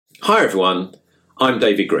Hi everyone, I'm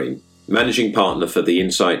David Green, Managing Partner for the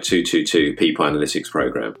Insight 222 People Analytics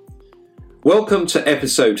Programme. Welcome to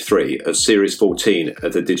Episode 3 of Series 14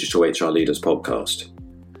 of the Digital HR Leaders Podcast.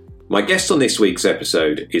 My guest on this week's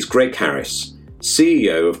episode is Greg Harris,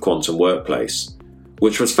 CEO of Quantum Workplace,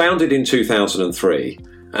 which was founded in 2003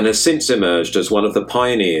 and has since emerged as one of the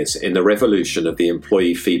pioneers in the revolution of the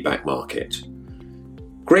employee feedback market.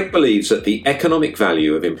 Greg believes that the economic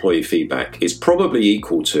value of employee feedback is probably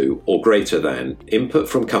equal to or greater than input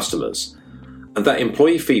from customers, and that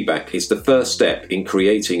employee feedback is the first step in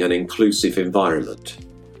creating an inclusive environment.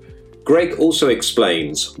 Greg also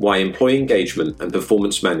explains why employee engagement and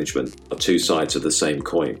performance management are two sides of the same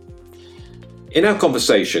coin. In our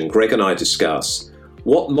conversation, Greg and I discuss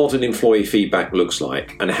what modern employee feedback looks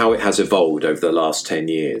like and how it has evolved over the last 10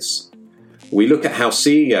 years. We look at how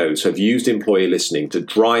CEOs have used employee listening to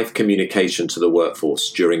drive communication to the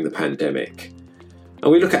workforce during the pandemic.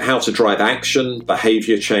 And we look at how to drive action,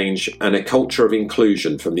 behaviour change, and a culture of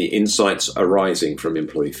inclusion from the insights arising from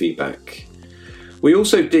employee feedback. We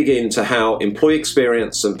also dig into how employee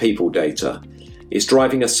experience and people data is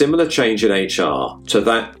driving a similar change in HR to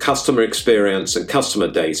that customer experience and customer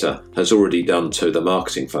data has already done to the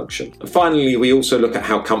marketing function. And finally, we also look at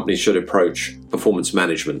how companies should approach performance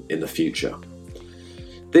management in the future.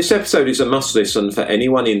 This episode is a must listen for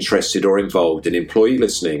anyone interested or involved in employee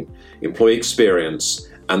listening, employee experience,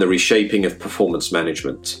 and the reshaping of performance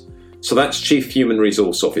management. So that's Chief Human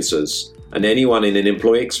Resource Officers and anyone in an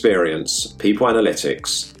employee experience, people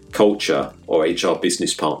analytics, culture, or HR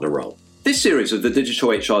business partner role. This series of the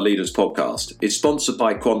Digital HR Leaders Podcast is sponsored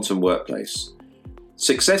by Quantum Workplace.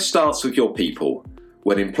 Success starts with your people.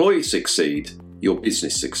 When employees succeed, your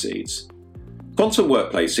business succeeds. Quantum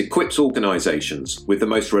Workplace equips organisations with the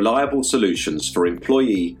most reliable solutions for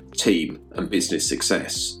employee, team, and business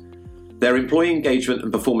success. Their employee engagement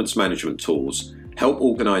and performance management tools help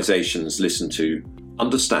organisations listen to,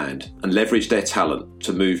 understand, and leverage their talent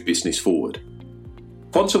to move business forward.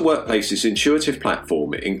 Quantum Workplace's intuitive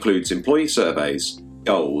platform includes employee surveys,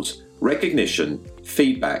 goals, recognition,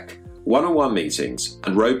 feedback, one-on-one meetings,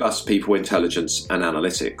 and robust people intelligence and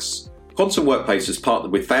analytics. Quantum Workplace has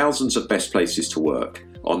partnered with thousands of best places to work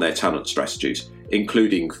on their talent strategies,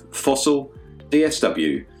 including Fossil,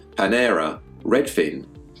 DSW, Panera, Redfin,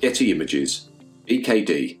 Getty Images,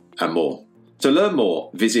 EKD, and more. To learn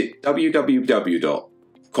more, visit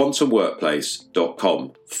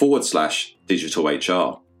www.quantumworkplace.com/digital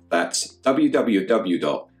HR. That's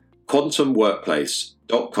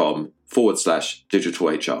www.quantumworkplace.com/digital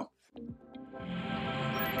HR.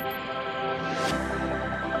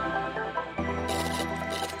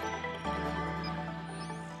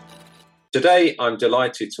 Today, I'm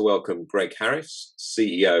delighted to welcome Greg Harris,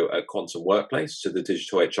 CEO at Quantum Workplace, to the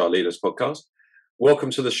Digital HR Leaders Podcast.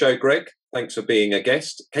 Welcome to the show, Greg. Thanks for being a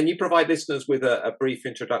guest. Can you provide listeners with a brief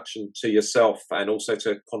introduction to yourself and also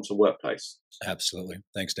to Quantum Workplace? Absolutely.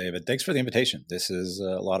 Thanks, David. Thanks for the invitation. This is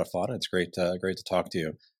a lot of fun. It's great to talk to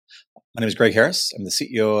you. My name is Greg Harris. I'm the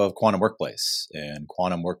CEO of Quantum Workplace, and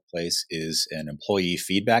Quantum Workplace is an employee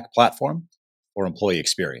feedback platform for employee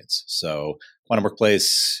experience. So Quantum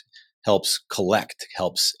Workplace helps collect,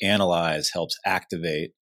 helps analyze, helps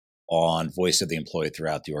activate on voice of the employee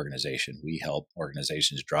throughout the organization. We help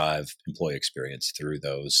organizations drive employee experience through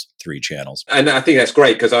those three channels. And I think that's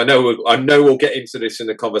great because I know we'll get into this in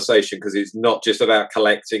the conversation because it's not just about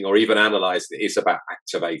collecting or even analysing. It's about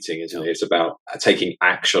activating, isn't it? It's about taking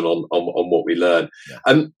action on what we learn.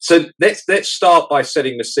 Yeah. So let's start by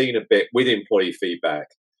setting the scene a bit with employee feedback.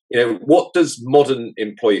 What does modern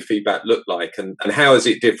employee feedback look like and how is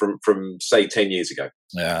it different from, say, 10 years ago?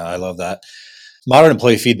 Yeah, I love that. Modern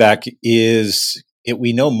employee feedback is,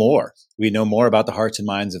 we know more. We know more about the hearts and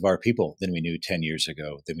minds of our people than we knew 10 years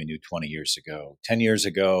ago, than we knew 20 years ago. 10 years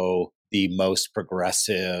ago, the most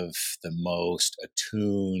progressive, the most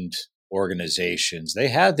attuned organizations, they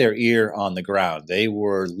had their ear on the ground. They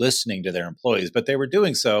were listening to their employees, but they were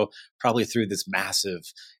doing so probably through this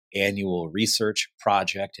massive annual research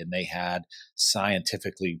project, and they had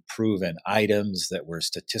scientifically proven items that were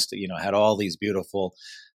had all these beautiful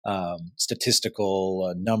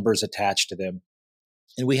statistical numbers attached to them.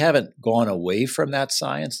 And we haven't gone away from that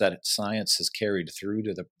science. That science has carried through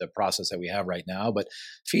to the process that we have right now. But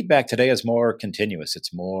feedback today is more continuous.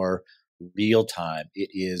 It's more real time. It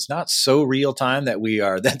is not so real time that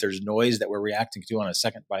there's noise that we're reacting to on a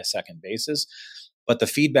second by second basis. But the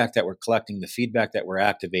feedback that we're collecting, the feedback that we're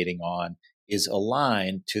activating on is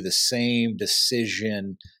aligned to the same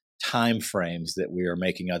decision timeframes that we are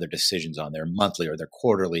making other decisions on. They're monthly or they're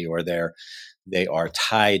quarterly or they are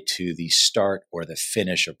tied to the start or the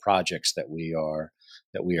finish of projects that we are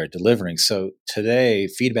that we are delivering. So today,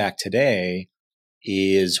 feedback today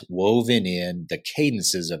is woven in, the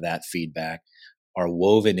cadences of that feedback are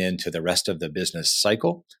woven into the rest of the business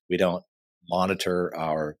cycle. We don't monitor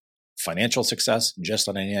our financial success just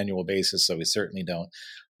on an annual basis, so we certainly don't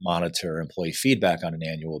monitor employee feedback on an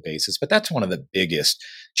annual basis. But that's one of the biggest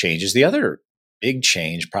changes. The other big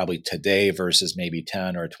change, probably today versus maybe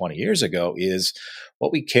 10 or 20 years ago, is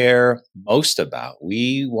what we care most about.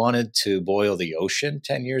 We wanted to boil the ocean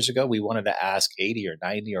 10 years ago. We wanted to ask 80 or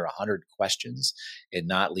 90 or 100 questions and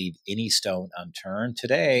not leave any stone unturned.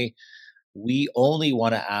 Today, we only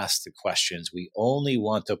want to ask the questions. We only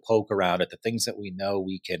want to poke around at the things that we know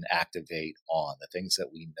we can activate on, the things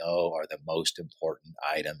that we know are the most important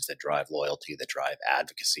items that drive loyalty, that drive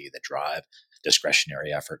advocacy, that drive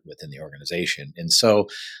discretionary effort within the organization. And so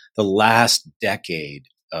the last decade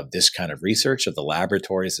of this kind of research, of the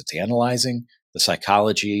laboratories that's analyzing the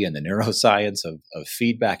psychology and the neuroscience of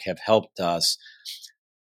feedback, have helped us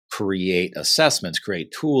create assessments,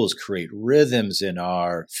 create tools, create rhythms in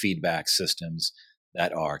our feedback systems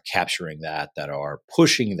that are capturing that are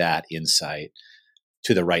pushing that insight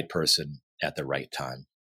to the right person at the right time.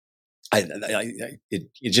 It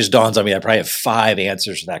just dawns on me. I probably have 5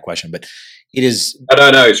 answers to that question, but it is. I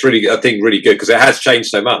don't know. It's really, I think, really good because it has changed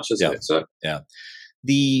so much, hasn't it? So yeah,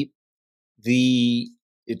 the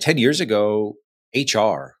 10 years ago,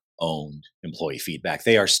 HR owned employee feedback.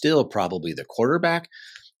 They are still probably the quarterback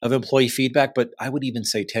of employee feedback, but I would even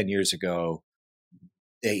say 10 years ago,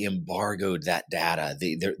 they embargoed that data.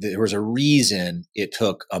 There was a reason it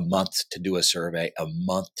took a month to do a survey, a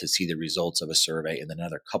month to see the results of a survey, and then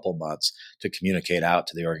another couple months to communicate out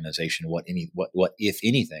to the organization what if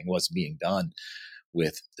anything was being done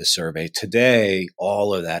with the survey. Today,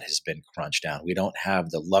 all of that has been crunched down. We don't have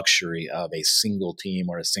the luxury of a single team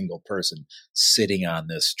or a single person sitting on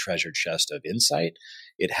this treasure chest of insight.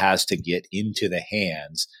 It has to get into the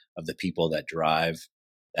hands of the people that drive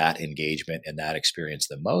that engagement and that experience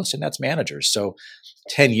the most, and that's managers. So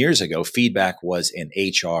 10 years ago, feedback was an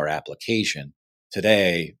HR application.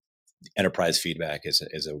 Today, enterprise feedback is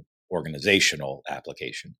an organizational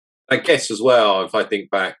application. I guess as well, if I think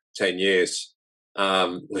back 10 years,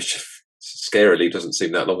 which scarily doesn't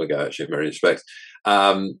seem that long ago, actually, in many respects,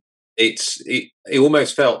 it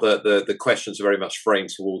almost felt that the questions are very much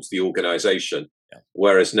framed towards the organization. Yeah.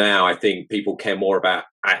 Whereas now I think people care more about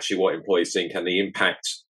actually what employees think and the impact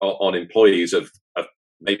on employees of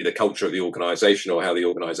maybe the culture of the organization or how the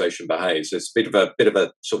organization behaves. It's a bit of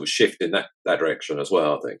a sort of shift in that direction as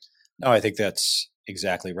well, I think. No, I think that's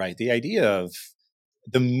exactly right. The idea of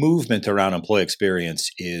the movement around employee experience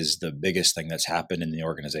is the biggest thing that's happened in the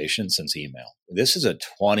organization since email. This is a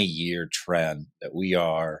 20-year trend that we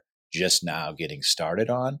are just now getting started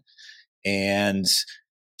on. And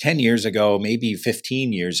 10 years ago, maybe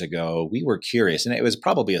 15 years ago, we were curious, and it was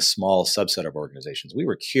probably a small subset of organizations. We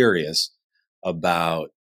were curious about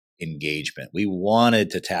engagement. We wanted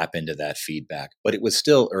to tap into that feedback, but it was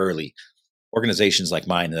still early. Organizations like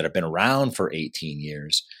mine that have been around for 18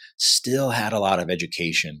 years still had a lot of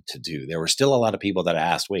education to do. There were still a lot of people that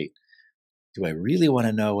asked, wait, do I really want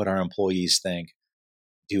to know what our employees think?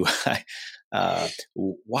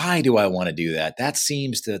 Why do I want to do that? That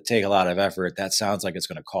seems to take a lot of effort. That sounds like it's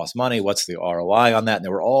going to cost money. What's the ROI on that? And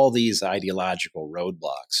there were all these ideological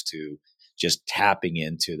roadblocks to just tapping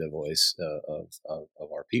into the voice of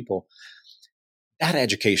our people. That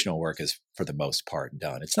educational work is, for the most part,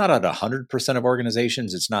 done. It's not at 100% of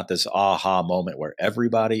organizations. It's not this aha moment where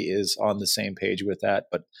everybody is on the same page with that,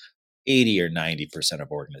 but 80 or 90%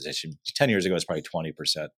 of organizations. 10 years ago, it was probably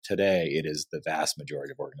 20%. Today, it is the vast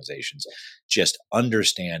majority of organizations just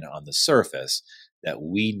understand on the surface that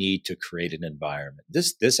we need to create an environment.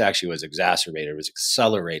 This actually was exacerbated, was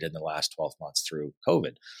accelerated in the last 12 months through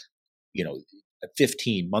COVID.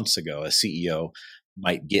 15 months ago, a CEO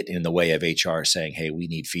might get in the way of HR saying, hey, we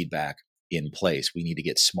need feedback in place. We need to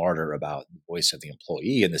get smarter about the voice of the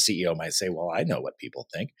employee. And the CEO might say, well, I know what people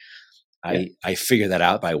think. I figure that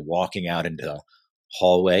out by walking out into the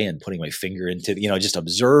hallway and putting my finger into, just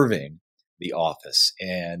observing the office.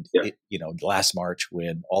 And, last March,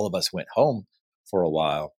 when all of us went home for a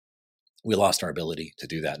while, we lost our ability to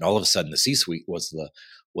do that. And all of a sudden the C-suite was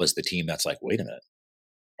the team that's like, wait a minute,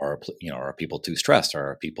 are people too stressed?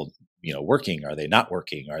 Are people, working? Are they not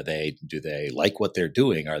working? Do they like what they're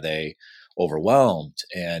doing? Are they overwhelmed?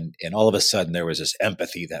 And all of a sudden there was this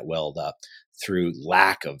empathy that welled up through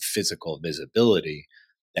lack of physical visibility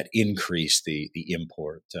that increased the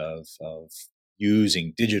import of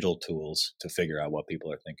using digital tools to figure out what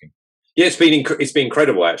people are thinking. Yeah, it's been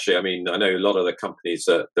incredible, actually. I mean, I know a lot of the companies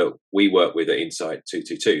that we work with at Insight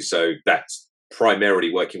 222, so that's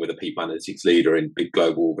primarily working with a people analytics leader in big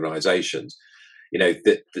global organizations,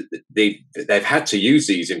 they've had to use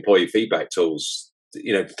these employee feedback tools,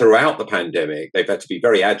 throughout the pandemic. They've had to be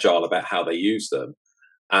very agile about how they use them.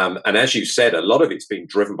 And as you said, a lot of it's been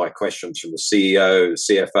driven by questions from the CEO,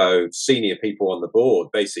 the CFO, senior people on the board,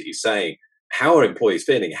 basically saying, how are employees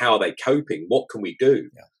feeling? How are they coping? What can we do?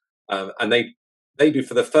 Yeah. And they do,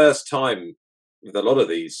 for the first time with a lot of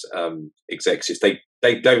these executives,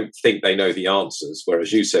 they don't think they know the answers.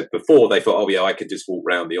 Whereas you said before, they thought, oh yeah, I could just walk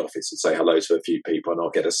around the office and say hello to a few people and I'll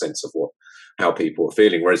get a sense of how people are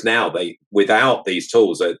feeling. Whereas now, without these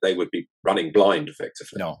tools, they would be running blind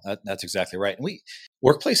effectively. No, that's exactly right. And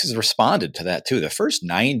workplaces responded to that too. The first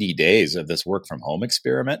 90 days of this work from home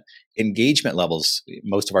experiment, engagement levels,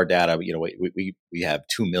 most of our data, we have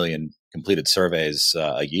 2 million completed surveys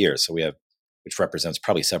a year. So we have, which represents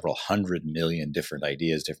probably several 100 million different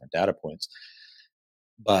ideas, different data points.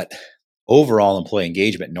 But overall employee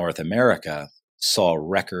engagement in North America saw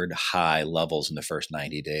record high levels in the first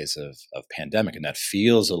 90 days of pandemic. And that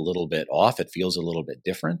feels a little bit off. It feels a little bit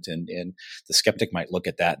different. And the skeptic might look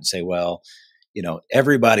at that and say, well,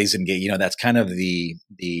 everybody's engaged. That's kind of the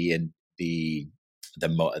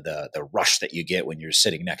rush that you get when you're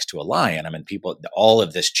sitting next to a lion. I mean, all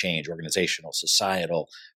of this change, organizational, societal,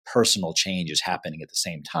 personal change is happening at the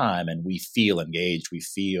same time. And we feel engaged. We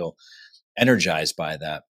feel energized by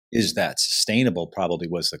that. Is that sustainable? Probably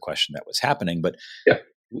was the question that was happening. But yeah.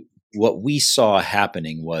 What we saw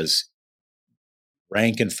happening was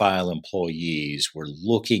rank and file employees were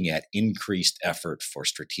looking at increased effort for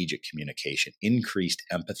strategic communication, increased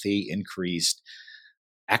empathy, increased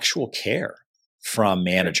actual care from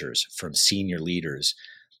managers, from senior leaders,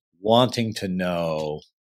 wanting to know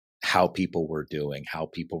how people were doing, how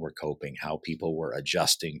people were coping, how people were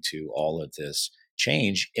adjusting to all of this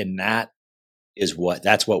change. And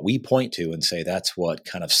that's what we point to and say that's what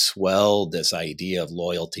kind of swelled this idea of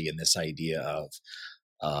loyalty and this idea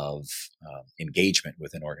of engagement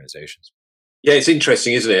within organizations. Yeah, it's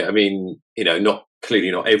interesting, isn't it? I mean, not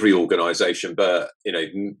every organization, but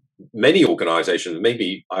many organizations,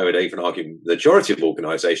 maybe I would even argue the majority of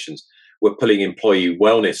organizations, were putting employee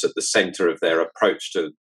wellness at the center of their approach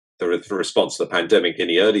to the response to the pandemic in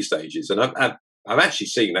the early stages. And I'm actually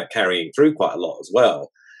seeing that carrying through quite a lot as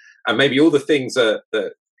well. And maybe all the things that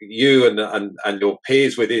you and your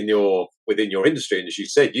peers within your industry, and as you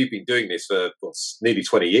said, you've been doing this for nearly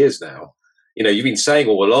 20 years now. You've been saying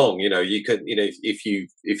all along, you can, if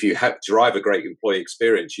you drive a great employee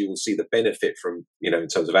experience, you will see the benefit from, in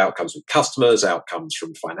terms of outcomes with customers, outcomes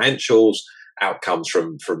from financials, outcomes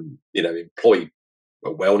from employee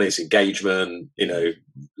wellness, engagement,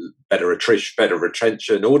 better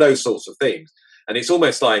retention, all those sorts of things. And it's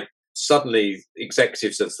almost like suddenly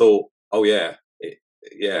executives have thought, oh yeah,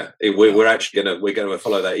 we're actually going to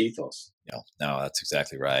follow that ethos. No, that's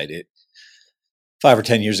exactly right. 5 or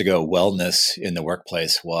 10 years ago, wellness in the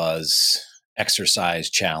workplace was exercise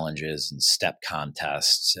challenges and step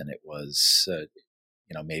contests, and it was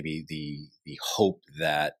maybe the hope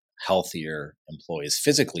that healthier employees,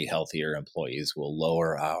 physically healthier employees, will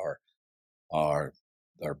lower our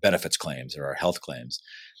benefits claims or our health claims.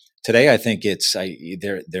 Today, I think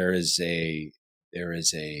there is a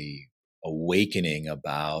awakening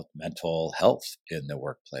about mental health in the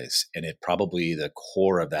workplace, and it probably the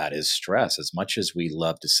core of that is stress. As much as we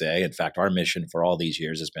love to say, in fact, our mission for all these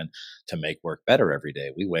years has been to make work better every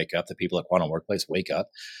day. We wake up, the people at Quantum Workplace wake up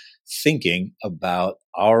thinking about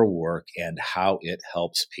our work and how it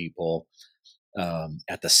helps people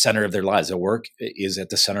at the center of their lives. The work is at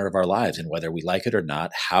the center of our lives, and whether we like it or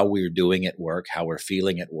not, how we're doing at work, how we're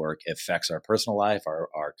feeling at work affects our personal life,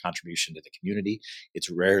 our contribution to the community. It's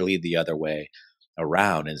rarely the other way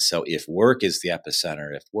around. And so if work is the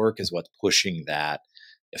epicenter, if work is what's pushing that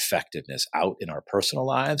effectiveness out in our personal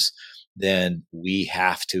lives, then we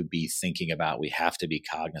have to be we have to be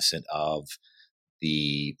cognizant of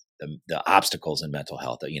the obstacles in mental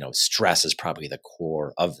health. Stress is probably the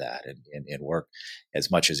core of that in work.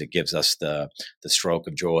 As much as it gives us the stroke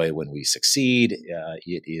of joy when we succeed,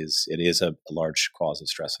 it is a large cause of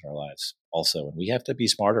stress in our lives also. And we have to be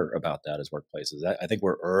smarter about that as workplaces. I think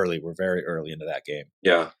we're very early into that game.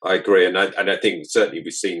 Yeah, I agree. And I think certainly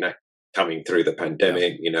we've seen that coming through the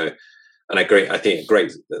pandemic, and I think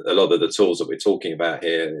a lot of the tools that we're talking about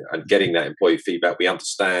here and getting that employee feedback, we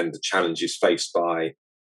understand the challenges faced by,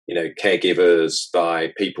 caregivers,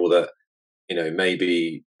 by people that,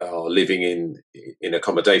 maybe are living in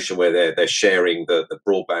accommodation where they're sharing the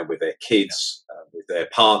broadband with their kids, with their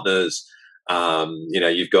partners.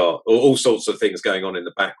 You've got all sorts of things going on in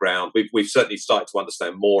the background. We've certainly started to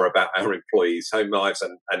understand more about our employees' home lives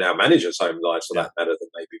and our managers' home lives, for that matter, than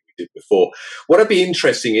maybe we did before. What would be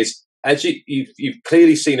interesting is, as you've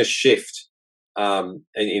clearly seen a shift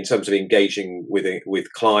in terms of engaging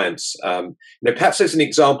with clients. Perhaps there's an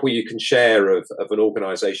example you can share of an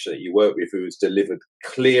organisation that you work with who has delivered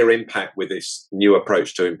clear impact with this new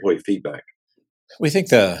approach to employee feedback. We think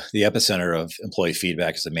the epicenter of employee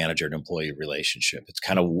feedback is the manager and employee relationship. It's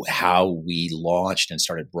kind of how we launched and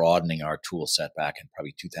started broadening our tool set back in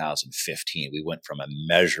probably 2015. We went from a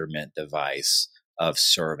measurement device of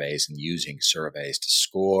surveys and using surveys to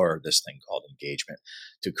score this thing called engagement,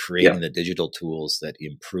 to creating the digital tools that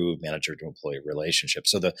improve manager to employee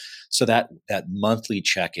relationships. So that monthly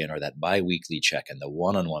check-in or that biweekly check-in, the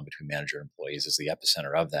one-on-one between manager and employees, is the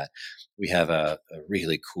epicenter of that. We have a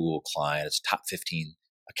really cool client. It's a top 15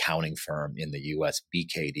 accounting firm in the U.S.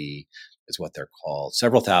 BKD is what they're called.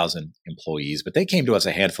 Several thousand employees, but they came to us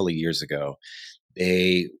a handful of years ago.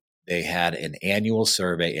 They had an annual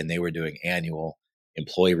survey and they were doing annual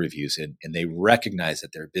employee reviews, and they recognized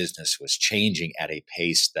that their business was changing at a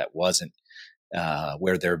pace that wasn't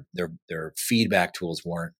where their feedback tools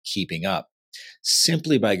weren't keeping up.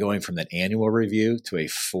 Simply by going from that annual review to a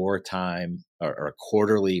 4-time or a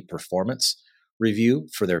quarterly performance review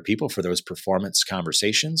for their people, for those performance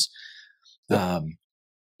conversations,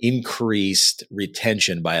 increased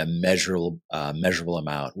retention by a measurable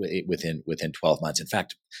amount within 12 months. In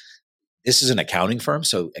fact, this is an accounting firm,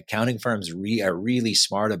 so accounting firms are really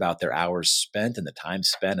smart about their hours spent and the time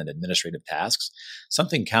spent on administrative tasks.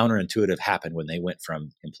 Something counterintuitive happened when they went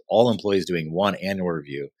from all employees doing 1 annual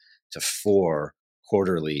review to 4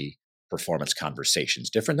 quarterly performance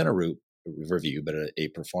conversations. Different than a review, but a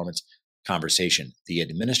performance conversation. The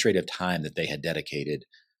administrative time that they had dedicated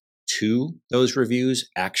to those reviews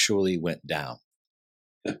actually went down.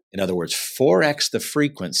 In other words, 4x the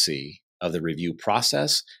frequency of the review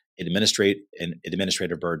process.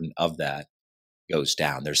 Administrative burden of that goes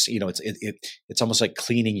down. There's, it's almost like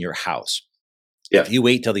cleaning your house. If you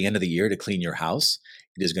wait till the end of the year to clean your house,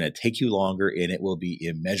 it is going to take you longer and it will be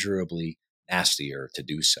immeasurably nastier to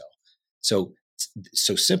do so. So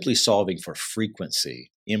simply solving for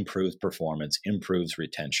frequency improves performance, improves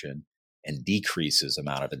retention, and decreases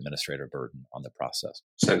amount of administrative burden on the process.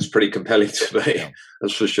 Sounds pretty compelling to me,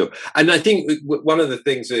 that's for sure. And I think one of the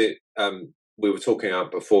things that we were talking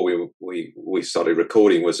about before we started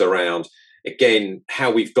recording was around, again,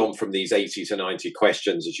 how we've gone from these 80 to 90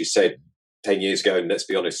 questions, as you said, 10 years ago. And let's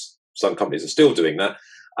be honest, some companies are still doing that.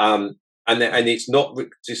 And it's not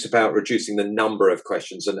just about reducing the number of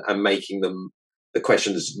questions and making them, the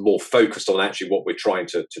questions, more focused on actually what we're trying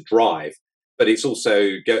to drive. But it's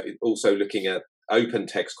also looking at open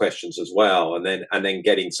text questions as well, and then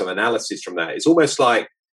getting some analysis from that. It's almost like,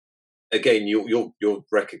 again, you'll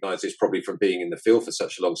recognize this probably from being in the field for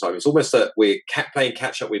such a long time. It's almost that we're playing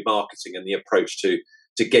catch up with marketing and the approach to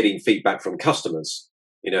getting feedback from customers.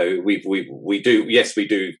 We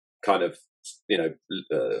do kind of,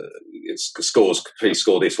 scores, please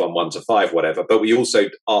score this 1 to 5, whatever. But we also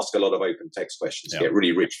ask a lot of open text questions to get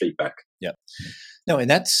really rich feedback. Yeah. No,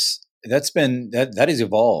 and that has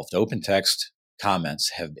evolved. Open text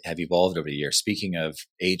comments have evolved over the years. Speaking of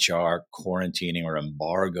HR quarantining or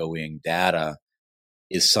embargoing data,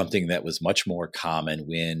 is something that was much more common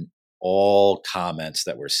when all comments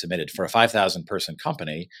that were submitted for a 5,000 person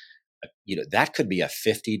company, that could be a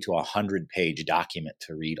 50 to 100 page document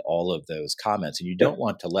to read all of those comments. And you don't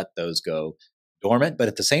want to let those go dormant, but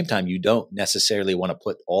at the same time, you don't necessarily want to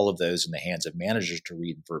put all of those in the hands of managers to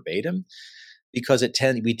read verbatim, because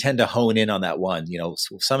we tend to hone in on that one.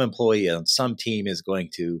 Some employee on some team is going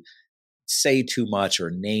to say too much or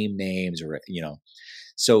name names, or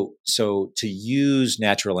so to use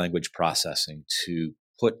natural language processing to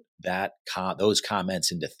put those comments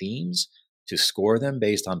into themes, to score them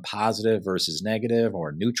based on positive versus negative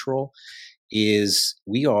or neutral,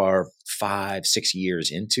 we are 5-6 years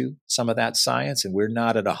into some of that science, and we're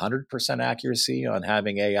not at 100% accuracy on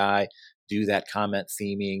having AI do that comment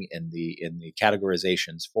theming and the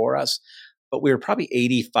categorizations for us, but we're probably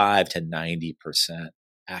 85 to 90%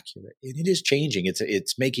 accurate. And it is changing.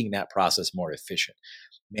 It's making that process more efficient.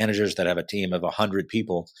 Managers that have a team of 100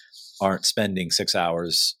 people aren't spending 6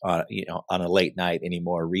 hours, on a late night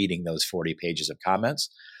anymore reading those 40 pages of comments,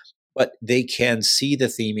 but they can see the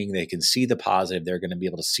theming, they can see the positive. They're going to be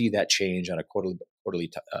able to see that change on a quarterly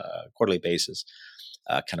basis.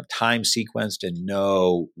 Kind of time sequenced, and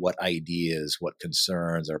know what ideas, what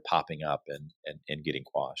concerns are popping up and getting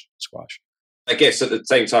squashed. I guess at the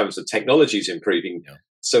same time as the technology is improving,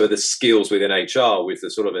 some of the skills within HR with the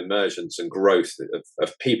sort of emergence and growth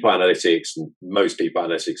of people analytics, and most people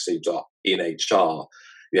analytics seems are in HR.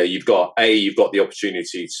 You've got the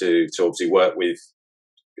opportunity to obviously work with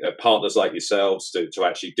partners like yourselves to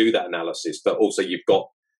actually do that analysis, but also you've got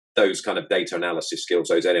those kind of data analysis skills,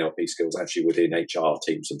 those NLP skills actually within HR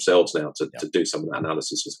teams themselves now to do some of that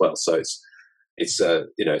analysis as well. So it's a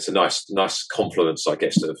nice confluence, I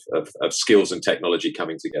guess, of skills and technology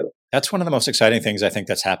coming together. That's one of the most exciting things I think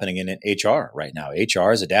that's happening in HR right now.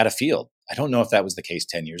 HR is a data field. I don't know if that was the case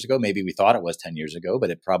 10 years ago. Maybe we thought it was 10 years ago, but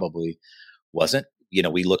it probably wasn't.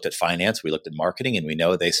 We looked at finance, we looked at marketing, and we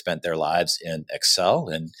know they spent their lives in Excel,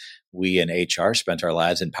 and we in HR spent our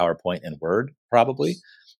lives in PowerPoint and Word probably.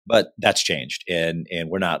 But that's changed, and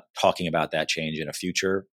we're not talking about that change in a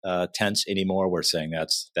future tense anymore. We're saying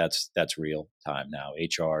that's real time now.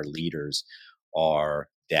 HR leaders are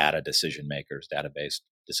data decision makers, database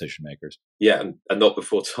decision makers. Yeah, and not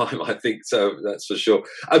before time, I think so. That's for sure.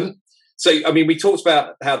 We talked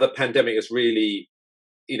about how the pandemic has really,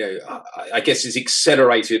 I guess, has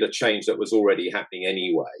accelerated a change that was already happening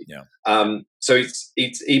anyway. Yeah. So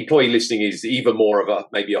it's employee listening is even more of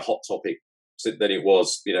maybe a hot topic than it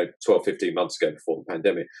was, 12, 15 months ago before the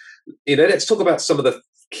pandemic. Let's talk about some of the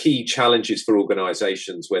key challenges for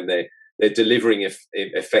organizations when they're delivering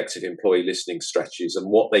effective employee listening strategies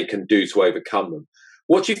and what they can do to overcome them.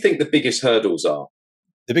 What do you think the biggest hurdles are?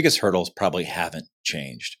 The biggest hurdles probably haven't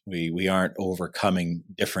changed. We aren't overcoming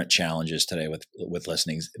different challenges today with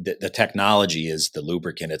listening. The technology is the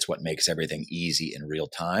lubricant. It's what makes everything easy in real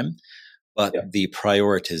time. But the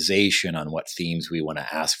prioritization on what themes we want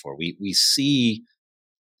to ask for, we see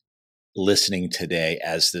listening today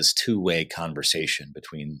as this two-way conversation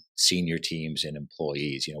between senior teams and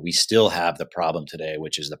employees. We still have the problem today,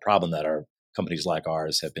 which is the problem that our companies like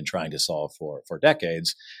ours have been trying to solve for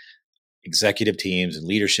decades. Executive teams and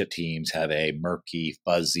leadership teams have a murky,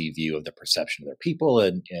 fuzzy view of the perception of their people,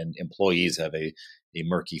 and employees have a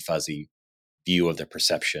murky, fuzzy view of the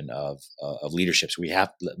perception of leadership. So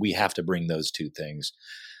we have to bring those two things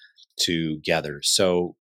together.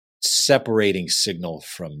 So separating signal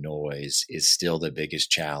from noise is still the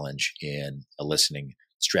biggest challenge in a listening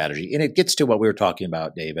strategy. And it gets to what we were talking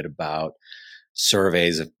about, David, about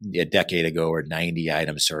surveys a decade ago or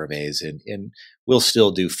 90-item surveys. And we'll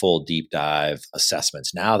still do full deep dive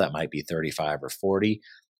assessments. Now that might be 35 or 40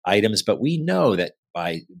 items, but we know that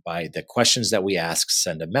by the questions that we ask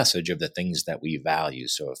send a message of the things that we value.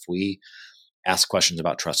 So if we ask questions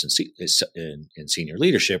about trust in senior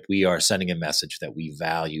leadership, we are sending a message that we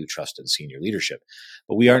value trust in senior leadership.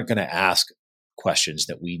 But we aren't going to ask questions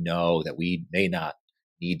that we know that we may not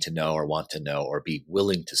need to know or want to know or be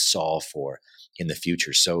willing to solve for in the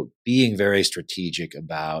future. So being very strategic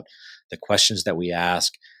about the questions that we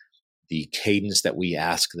ask, the cadence that we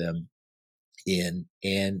ask them in,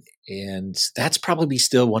 and that's probably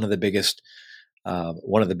still one of the biggest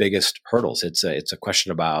hurdles. It's a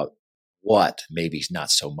question about what, maybe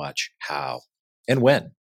not so much how and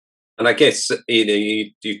when. And I guess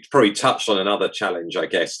you probably touched on another challenge, I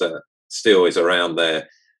guess, that still is around there.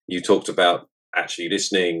 You talked about actually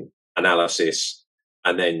listening, analysis,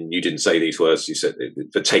 and then you didn't say these words. You said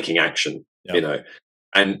for taking action. Yep.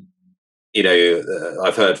 And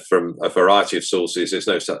I've heard from a variety of sources. There's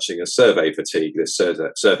no such thing as survey fatigue. There's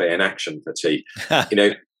survey and action fatigue.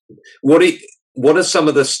 What are some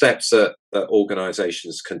of the steps that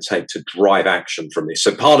organizations can take to drive action from this?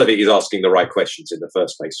 So part of it is asking the right questions in the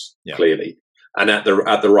first place, clearly, and at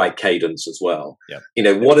the right cadence as well.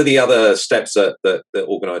 Yeah. What are the other steps that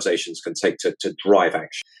organizations can take to drive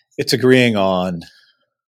action? It's agreeing on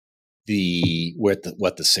what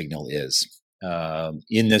the signal is.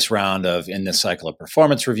 In this cycle of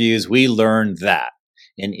performance reviews, we learned that.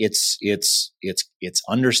 And it's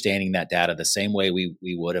understanding that data the same way we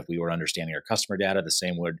would if we were understanding our customer data, the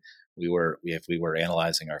same would if we were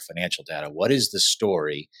analyzing our financial data. What is the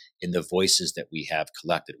story in the voices that we have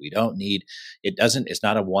collected? It's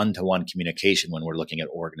not a one-to-one communication when we're looking at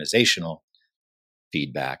organizational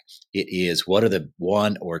feedback. It is, what are the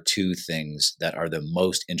one or two things that are the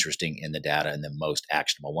most interesting in the data and the most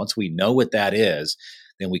actionable? Once we know what that is,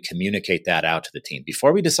 then we communicate that out to the team.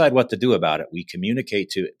 Before we decide what to do about it, we communicate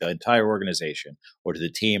to the entire organization or to the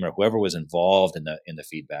team or whoever was involved in the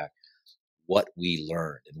feedback what we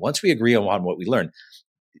learned. And once we agree on what we learned,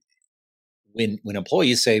 when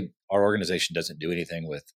employees say our organization doesn't do anything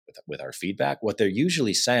with our feedback, what they're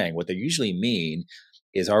usually mean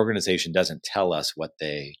is our organization doesn't tell us what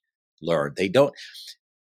they learned. They don't.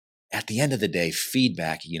 At the end of the day,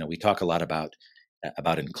 feedback, we talk a lot about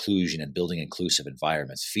inclusion and building inclusive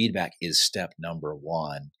environments. Feedback is step number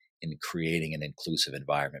one in creating an inclusive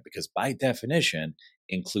environment, because by definition,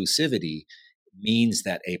 inclusivity means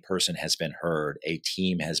that a person has been heard, a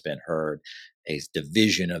team has been heard, a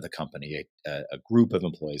division of the company, a group of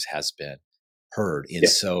employees has been heard. And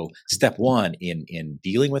so step one in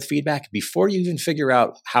dealing with feedback, before you even figure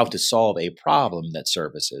out how to solve a problem that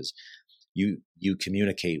surfaces, you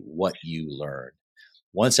communicate what you learned.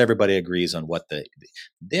 Once everybody agrees on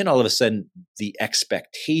then all of a sudden the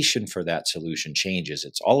expectation for that solution changes.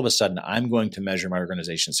 It's all of a sudden, I'm going to measure my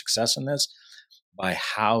organization's success in this by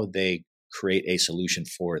how they create a solution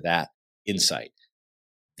for that insight.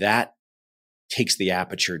 That takes the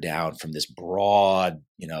aperture down from this broad,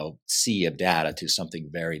 sea of data to something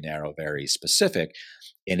very narrow, very specific.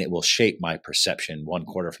 And it will shape my perception 1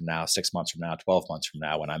 quarter from now, 6 months from now, 12 months from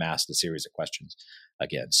now, when I'm asked a series of questions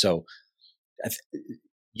again. So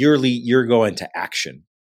you're going to action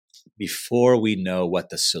before we know what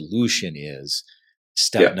the solution is.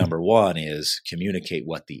 Step number one is communicate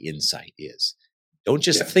what the insight is. Don't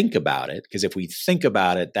just think about it, because if we think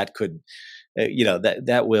about it, that could,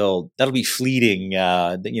 that'll be fleeting.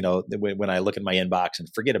 When I look at my inbox and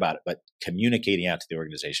forget about it, but communicating out to the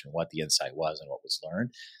organization what the insight was and what was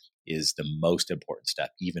learned is the most important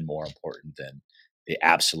step, even more important than the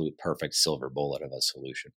absolute perfect silver bullet of a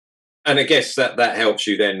solution. And I guess that helps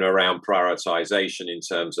you then around prioritization in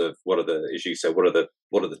terms of what are the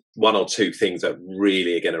 1 or 2 things that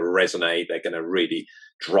really are going to resonate, they're going to really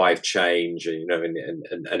drive change, and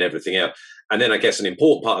everything else. And then I guess an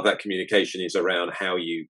important part of that communication is around how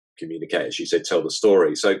you communicate, as you said, tell the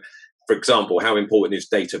story. So, for example, how important is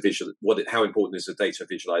the data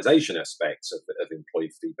visualization aspects of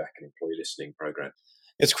employee feedback and employee listening program?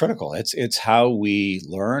 It's critical. It's how we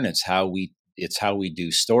learn. It's how we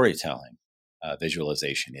do storytelling.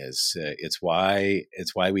 Visualization is. It's why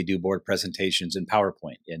we do board presentations in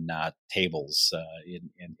PowerPoint and not tables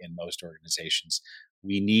in most organizations.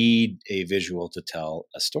 We need a visual to tell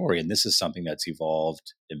a story, and this is something that's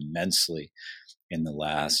evolved immensely in the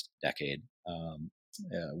last decade.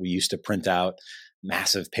 We used to print out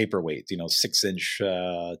massive paperweights, 6-inch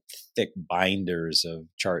thick binders of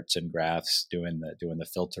charts and graphs doing the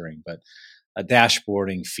filtering, but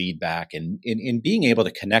dashboarding, feedback, and in being able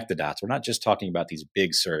to connect the dots. We're not just talking about these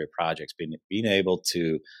big survey projects, being able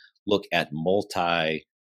to look at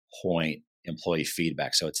multi-point employee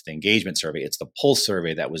feedback. So it's the engagement survey, it's the pulse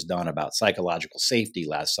survey that was done about psychological safety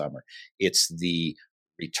last summer, it's the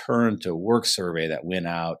return to work survey that went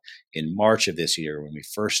out in March of this year when we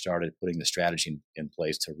first started putting the strategy in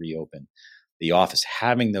place to reopen the office.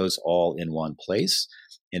 Having those all in one place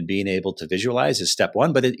and being able to visualize is step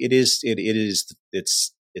one, but it's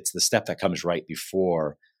the step that comes right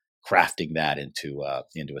before crafting that into a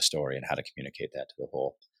story and how to communicate that to the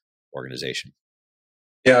whole organization.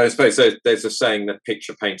 Yeah, I suppose there's a saying that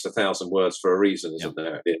picture paints 1,000 words for a reason, isn't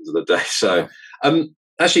there, at the end of the day? So,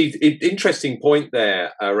 actually, interesting point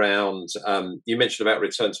there around, you mentioned about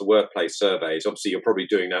return to workplace surveys. Obviously, you're probably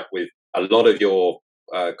doing that with a lot of your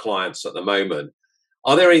clients at the moment.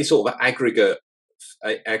 Are there any sort of aggregate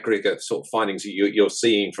sort of findings that you're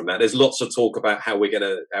seeing from that? There's lots of talk about how we've got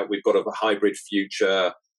a hybrid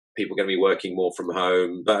future, people are going to be working more from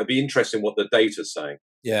home, but it'd be interesting what the data's saying.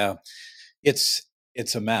 Yeah, it's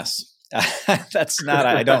a mess. That's not,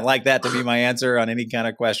 I don't like that to be my answer on any kind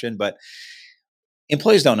of question, but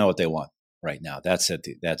employees don't know what they want right now. That's at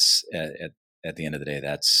the end of the day,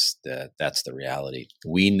 that's the reality.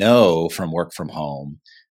 We know from work from home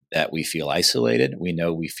that we feel isolated. We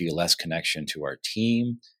know we feel less connection to our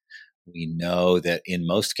team. We know that in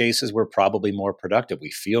most cases, we're probably more productive.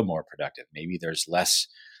 We feel more productive. Maybe there's less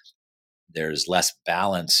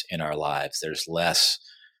balance in our lives. There's less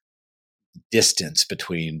distance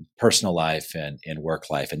between personal life and work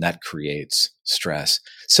life, and that creates stress.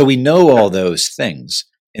 So we know all those things,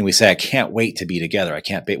 and we say, I can't wait to be together. I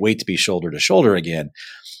can't wait to be shoulder to shoulder again.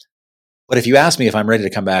 But if you ask me if I'm ready to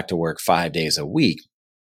come back to work 5 days a week,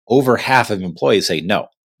 over half of employees say no.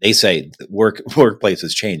 They say workplace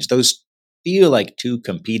has changed. Those feel like two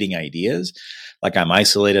competing ideas. Like, I'm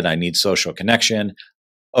isolated, I need social connection.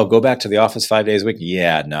 Oh, go back to the office 5 days a week?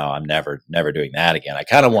 Yeah, no, I'm never doing that again. I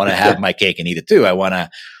kind of want to have my cake and eat it too. I want to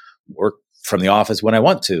work from the office when I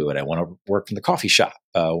want to, and I want to work from the coffee shop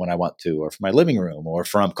when I want to, or from my living room, or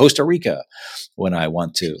from Costa Rica when I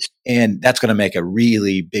want to. And that's going to make a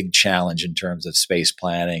really big challenge in terms of space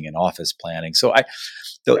planning and office planning. So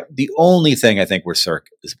the only thing I think we're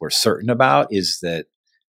certain about is that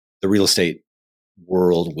the real estate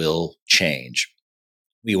world will change.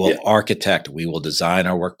 We will architect, we will design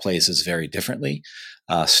our workplaces very differently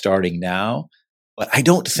starting now. But I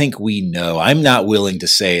don't think we know. I'm not willing to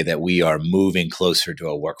say that we are moving closer to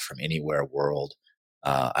a work from anywhere world.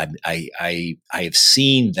 I have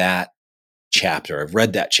seen that chapter. I've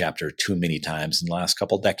read that chapter too many times in the last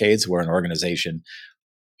couple of decades, where an organization,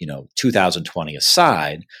 2020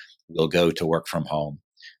 aside, will go to work from home.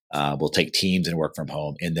 We'll take teams and work from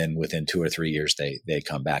home, and then within 2 or 3 years, they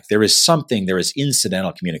come back. There is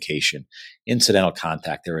incidental communication, incidental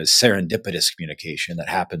contact. There is serendipitous communication that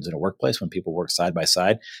happens in a workplace when people work side by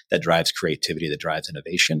side that drives creativity, that drives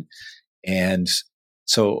innovation. And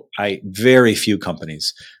so very few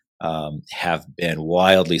companies have been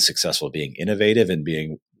wildly successful being innovative and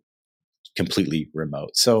being completely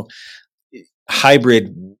remote. So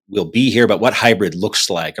hybrid will be here, but what hybrid looks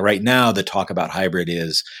like right now, the talk about hybrid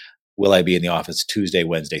is, will I be in the office Tuesday,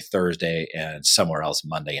 Wednesday, Thursday, and somewhere else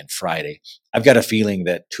Monday and Friday? I've got a feeling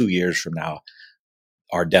that 2 years from now,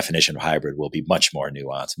 our definition of hybrid will be much more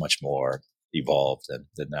nuanced, much more evolved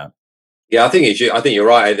than that. Yeah, I think you're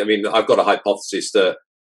right. I mean, I've got a hypothesis that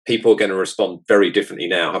people are going to respond very differently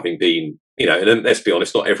now, having been, and let's be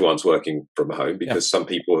honest, not everyone's working from home, because some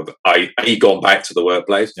people have gone back to the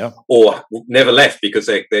workplace or never left because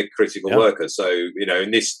they're critical workers. So,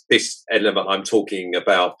 in this element, I'm talking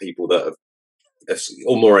about people that have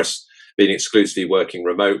almost been exclusively working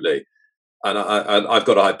remotely. And I've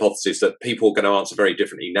got a hypothesis that people are going to answer very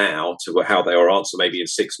differently now to how they will answer maybe in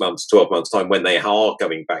 6 months, 12 months time, when they are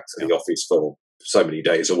going back to the office for so many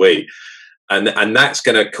days a week. And that's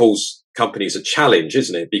going to cause companies a challenge,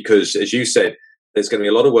 isn't it? Because, as you said, there's going to be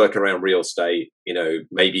a lot of work around real estate.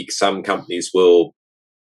 Maybe some companies will,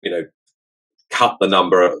 cut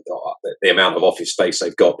the amount of office space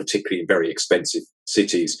they've got, particularly in very expensive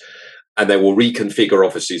cities. And they will reconfigure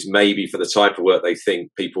offices maybe for the type of work they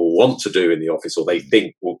think people want to do in the office, or they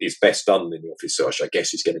think is best done in the office. So I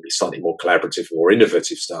guess it's going to be slightly more collaborative, more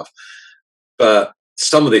innovative stuff. But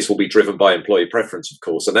some of this will be driven by employee preference, of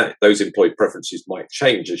course, and those employee preferences might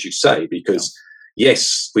change, as you say, because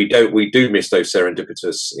yes, we do miss those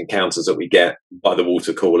serendipitous encounters that we get by the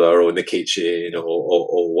water cooler or in the kitchen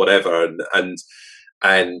or whatever,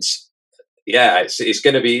 and yeah, it's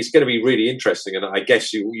going to be really interesting. And I guess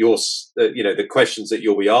the questions that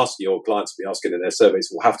you'll be asking, your clients will be asking in their surveys,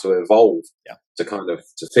 will have to evolve to kind of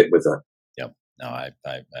to fit with that. Yeah, no, I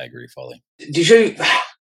agree fully. Did you?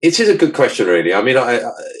 It is a good question, really. I mean,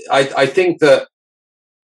 I think that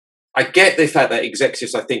I get the fact that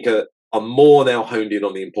executives, I think, are more now honed in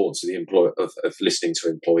on the importance of of listening to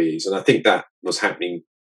employees, and I think that was happening,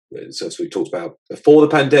 as we talked about before the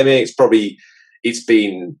pandemic. It's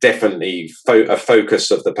been definitely a focus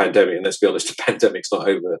of the pandemic, and let's be honest, the pandemic's not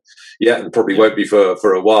over yet, and probably won't be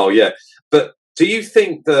for a while yet. But do you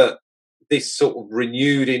think that this sort of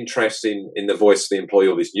renewed interest in the voice of the employee,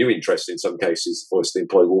 or this new interest in some cases, the voice of the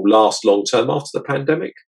employee, will last long term after the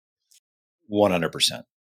pandemic? 100%.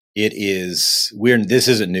 It is. This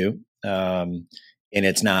isn't new, and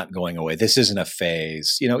it's not going away. This isn't a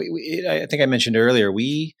phase. I think I mentioned earlier,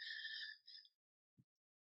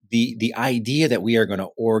 the idea that we are going to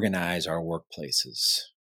organize our workplaces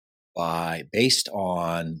based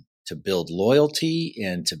on to build loyalty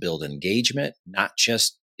and to build engagement, not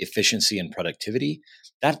just efficiency and productivity,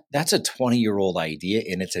 that's a 20-year-old idea,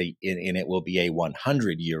 and it will be a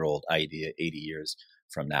 100-year-old idea 80 years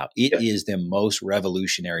from now. It is the most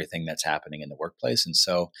revolutionary thing that's happening in the workplace. And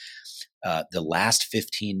so the last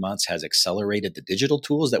 15 months has accelerated the digital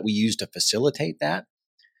tools that we use to facilitate that,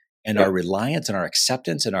 and our reliance and our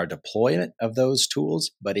acceptance and our deployment of those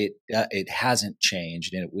tools. But it hasn't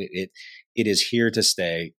changed, and it is here to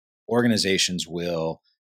stay. Organizations will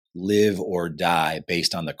live or die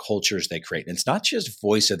based on the cultures they create. And it's not just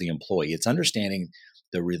voice of the employee, it's understanding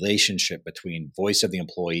the relationship between voice of the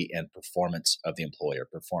employee and performance of the employer,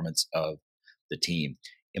 performance of the team.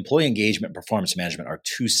 Employee engagement and performance management are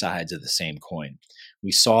two sides of the same coin.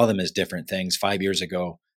 We saw them as different things. 5 years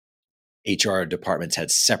ago, HR departments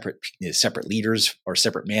had separate leaders or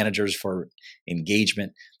separate managers for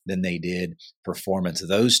engagement than they did performance.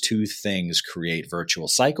 Those two things create virtual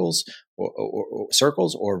cycles or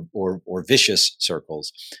circles or vicious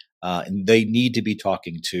circles, and they need to be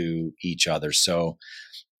talking to each other. So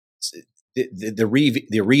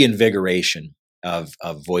the reinvigoration of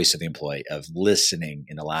voice of the employee, of listening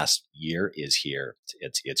in the last year is here.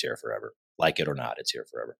 It's here forever. Like it or not, it's here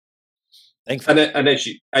forever. Thankfully. And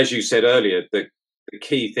as you said earlier, the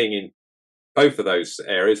key thing in both of those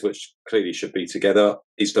areas, which clearly should be together,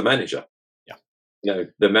 is the manager. Yeah,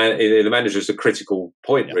 the manager is a critical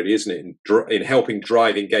point, really, isn't it, in helping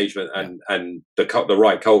drive engagement and the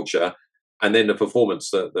right culture, and then the performance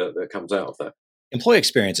that comes out of that. employee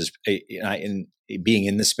experience is in being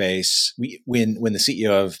in the space. When the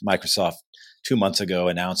CEO of Microsoft 2 months ago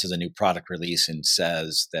announces a new product release and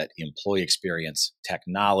says that employee experience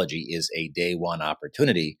technology is a day one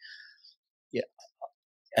opportunity, yeah,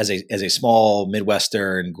 as a small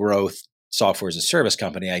Midwestern growth software as a service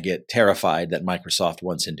company, I get terrified that Microsoft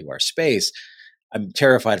wants into our space. I'm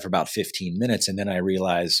terrified for about 15 minutes, and then I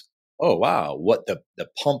realize, oh wow, what the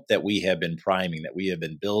pump that we have been priming, that we have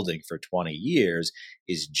been building for 20 years,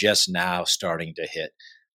 is just now starting to hit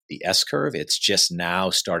the S curve. It's just now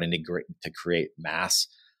starting to create mass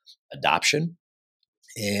adoption,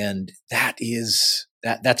 and that's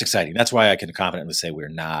exciting. That's why I can confidently say we're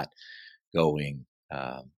not going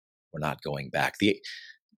back. The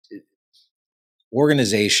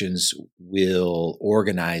organizations will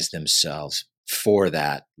organize themselves for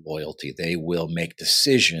that loyalty. They will make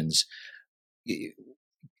decisions. The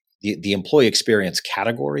employee experience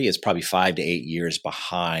category is probably 5 to 8 years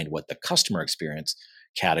behind what the customer experience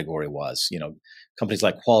category was. Companies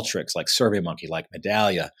like Qualtrics, like SurveyMonkey, like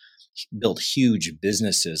Medallia built huge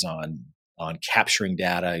businesses on capturing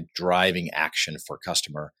data, driving action for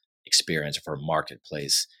customer experience, for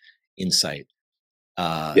marketplace insight.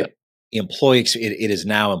 It is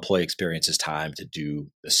now employee experience's time to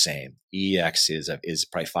do the same. EX is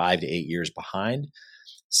probably 5 to 8 years behind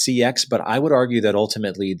CX, but I would argue that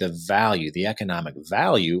ultimately the economic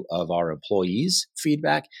value of our employees'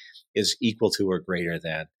 feedback is equal to or greater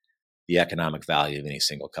than the economic value of any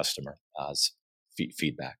single customer's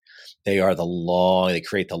feedback. They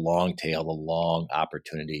create the long tail, the long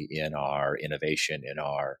opportunity in our innovation, in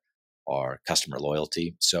our customer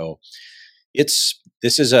loyalty. So this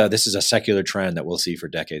is a secular trend that we'll see for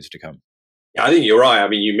decades to come. Yeah, I think you're right. I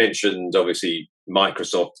mean, you mentioned obviously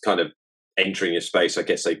Microsoft kind of entering your space. I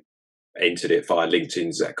guess they entered it via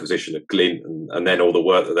LinkedIn's acquisition of Glint, and then all the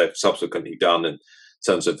work that they've subsequently done in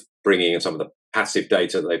terms of bringing in some of the passive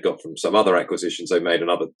data that they've got from some other acquisitions they've made and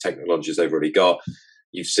other technologies they've already got.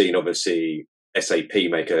 You've seen obviously SAP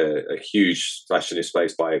make a huge splash in this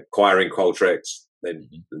space by acquiring Qualtrics, and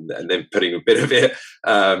then putting a bit of it,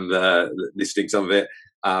 listing some of it.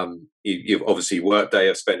 You've obviously Workday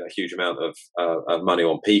have spent a huge amount of money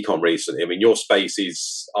on Peakon recently. I mean, your space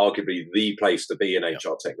is arguably the place to be in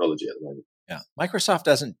HR technology at the moment. Yeah, Microsoft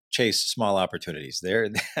doesn't chase small opportunities. They're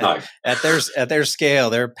no. at their scale.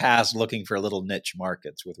 They're past looking for little niche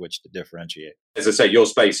markets with which to differentiate. As I say, your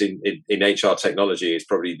space in HR technology is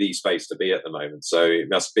probably the space to be at the moment. So it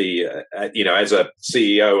must be, as a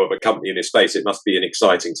CEO of a company in this space, it must be an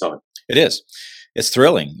exciting time. It is. It's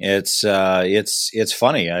thrilling. It's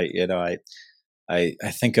funny. I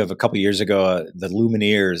think of a couple of years ago, the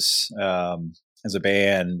Lumineers as a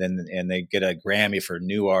band, and they get a Grammy for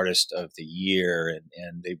New Artist of the Year,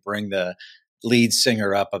 and they bring the lead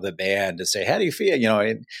singer up of the band to say, "How do you feel?"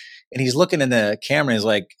 And he's looking in the camera, and he's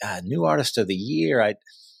like, "New Artist of the Year. It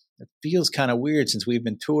feels kind of weird since we've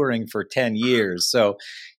been touring for 10 years." So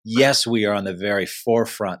yes, we are on the very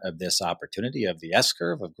forefront of this opportunity of the S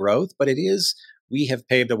curve of growth, but we have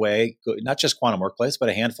paved a way. Not just Quantum Workplace, but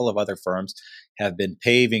a handful of other firms have been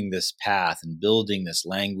paving this path and building this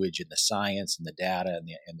language and the science and the data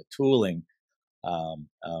and the tooling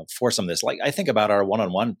for some of this. Like, I think about our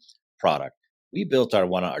one-on-one product. We built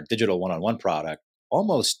our digital one-on-one product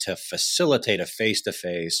almost to facilitate a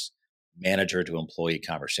face-to-face manager to employee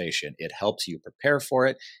conversation. It helps you prepare for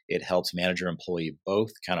it. It helps manager employee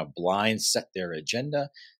both kind of blind set their agenda,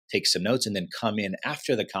 take some notes, and then come in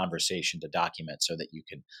after the conversation to document so that you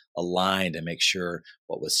can align to make sure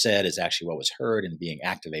what was said is actually what was heard and being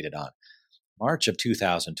activated on. March of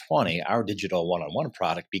 2020, our digital one-on-one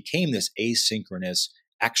product became this asynchronous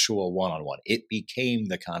actual one-on-one. It became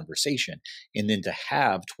the conversation. And then to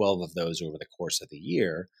have 12 of those over the course of the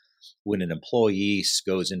year, when an employee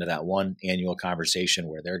goes into that one annual conversation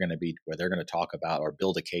where they're going to talk about or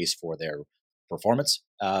build a case for their performance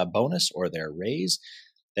bonus or their raise,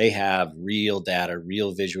 they have real data,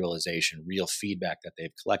 real visualization, real feedback that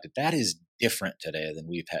they've collected. That is different today than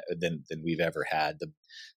we've ever had.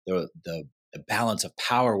 The balance of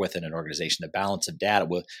power within an organization, the balance of data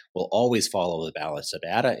will always follow the balance of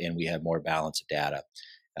data, and we have more balance of data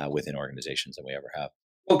within organizations than we ever have.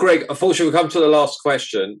 Well, Greg, unfortunately, we've come to the last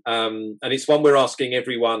question, and it's one we're asking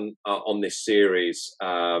everyone on this series.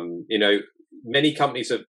 Many companies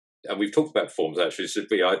have, and we've talked about performance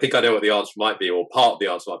actually. I think I know what the answer might be, or part of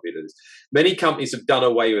the answer might be to this. Many companies have done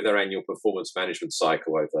away with their annual performance management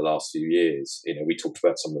cycle over the last few years. We talked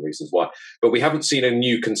about some of the reasons why, but we haven't seen a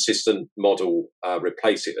new consistent model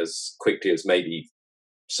replace it as quickly as maybe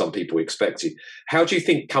some people expected. How do you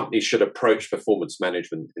think companies should approach performance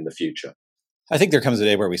management in the future? I think there comes a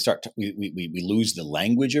day where we lose the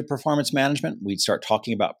language of performance management. We start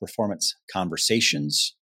talking about performance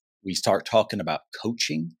conversations. We start talking about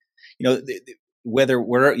coaching. Whether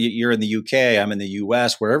you're in the UK, I'm in the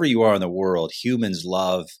US, wherever you are in the world, humans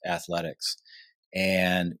love athletics.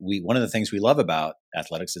 And one of the things we love about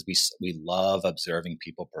athletics is we love observing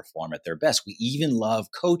people perform at their best. We even love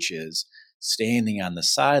coaches standing on the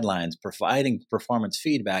sidelines, providing performance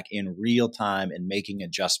feedback in real time and making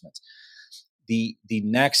adjustments. The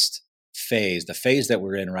next phase, the phase that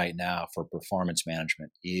we're in right now for performance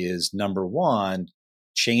management is, number one,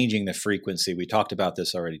 changing the frequency. We talked about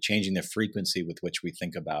this already, changing the frequency with which we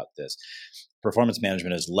think about this. Performance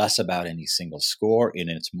management is less about any single score, and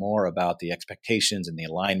it's more about the expectations and the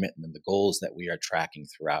alignment and the goals that we are tracking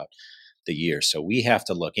throughout the year. So we have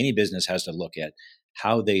to look, any business has to look at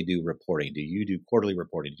how they do reporting. Do you do quarterly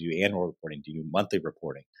reporting? Do you do annual reporting? Do you do monthly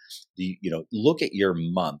reporting? Look at your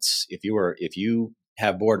months. If you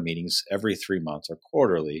have board meetings every 3 months or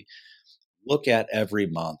quarterly, look at every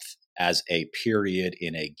month as a period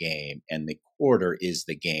in a game, and the quarter is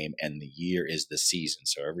the game and the year is the season.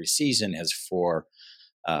 So every season has four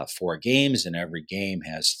games, and every game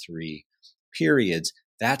has 3 periods.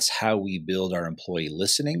 That's how we build our employee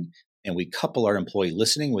listening, and we couple our employee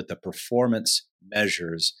listening with the performance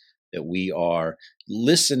measures that we are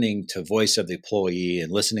listening to. Voice of the employee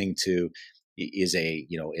and listening to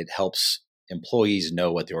it helps employees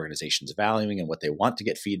know what the organization's valuing and what they want to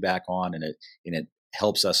get feedback on, and it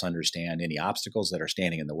helps us understand any obstacles that are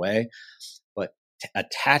standing in the way. But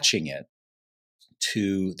attaching it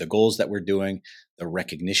to the goals that we're doing, the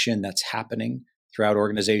recognition that's happening throughout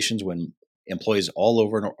organizations when employees all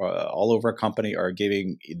over a company are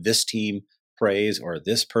giving this team praise or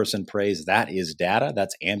this person praise, that is data.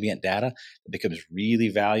 That's ambient data. It becomes really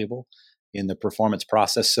valuable in the performance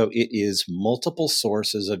process. So it is multiple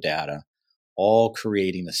sources of data, all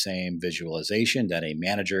creating the same visualization that a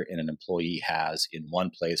manager and an employee has in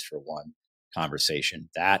one place for one conversation.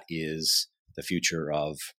 That is the future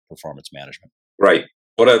of performance management. Great.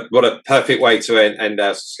 What a perfect way to end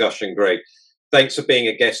our discussion, Greg. Thanks for being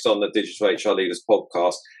a guest on the Digital HR Leaders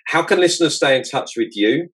podcast. How can listeners stay in touch with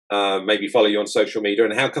you? Maybe follow you on social media,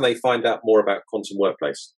 and how can they find out more about Quantum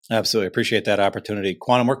Workplace? Absolutely. Appreciate that opportunity.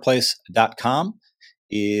 QuantumWorkplace.com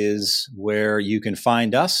is where you can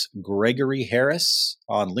find us. Gregory Harris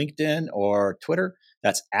on LinkedIn or Twitter.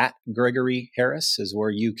 That's at Gregory Harris is where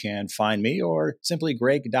you can find me, or simply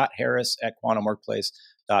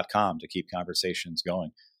greg.harris@quantumworkplace.com to keep conversations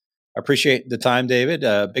going. I appreciate the time, David.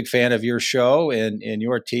 Big fan of your show and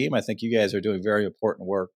your team. I think you guys are doing very important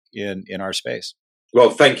work in our space. Well,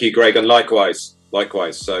 thank you, Greg, and likewise.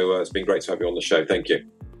 So it's been great to have you on the show. Thank you.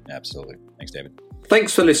 Absolutely. Thanks, David.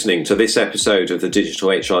 Thanks for listening to this episode of the Digital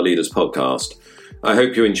HR Leaders podcast. I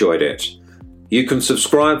hope you enjoyed it. You can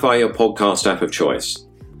subscribe via your podcast app of choice.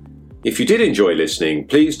 If you did enjoy listening,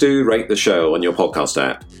 please do rate the show on your podcast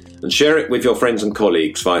app and share it with your friends and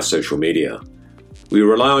colleagues via social media. We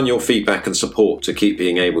rely on your feedback and support to keep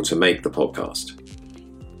being able to make the podcast.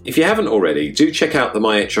 If you haven't already, do check out the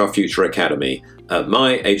My HR Future Academy at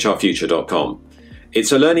myhrfuture.com.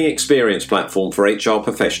 It's a learning experience platform for HR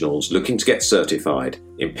professionals looking to get certified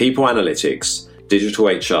in people analytics, digital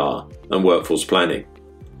HR, and workforce planning.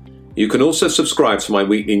 You can also subscribe to my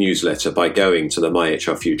weekly newsletter by going to the My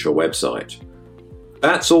HR Future website.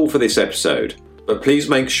 That's all for this episode, but please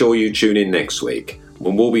make sure you tune in next week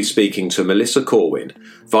when we'll be speaking to Melissa Corwin,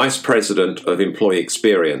 Vice President of Employee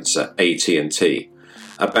Experience at AT&T,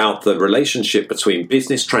 about the relationship between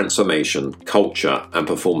business transformation, culture, and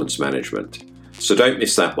performance management. So don't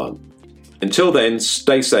miss that one. Until then,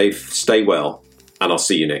 stay safe, stay well, and I'll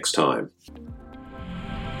see you next time.